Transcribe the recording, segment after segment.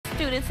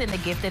Students in the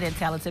gifted and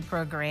talented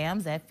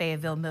programs at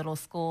Fayetteville Middle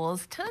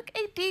Schools took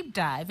a deep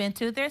dive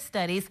into their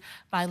studies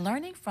by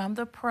learning from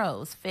the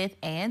pros. 5th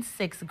and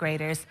 6th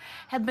graders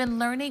have been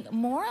learning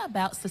more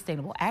about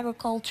sustainable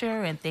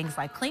agriculture and things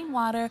like clean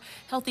water,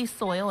 healthy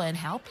soil, and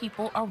how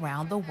people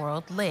around the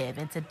world live.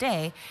 And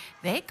today,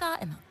 they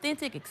got an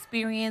authentic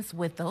experience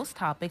with those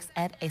topics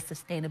at a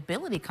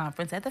sustainability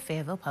conference at the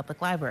Fayetteville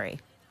Public Library.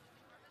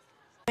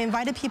 We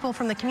invited people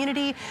from the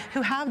community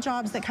who have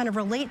jobs that kind of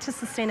relate to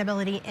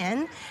sustainability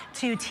in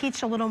to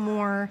teach a little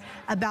more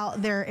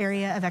about their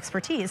area of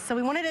expertise. So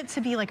we wanted it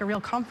to be like a real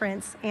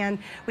conference, and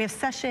we have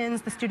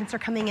sessions. The students are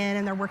coming in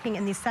and they're working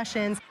in these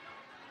sessions.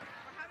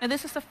 Now,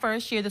 this is the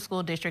first year the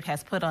school district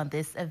has put on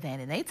this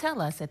event, and they tell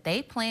us that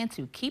they plan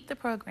to keep the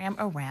program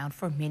around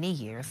for many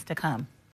years to come.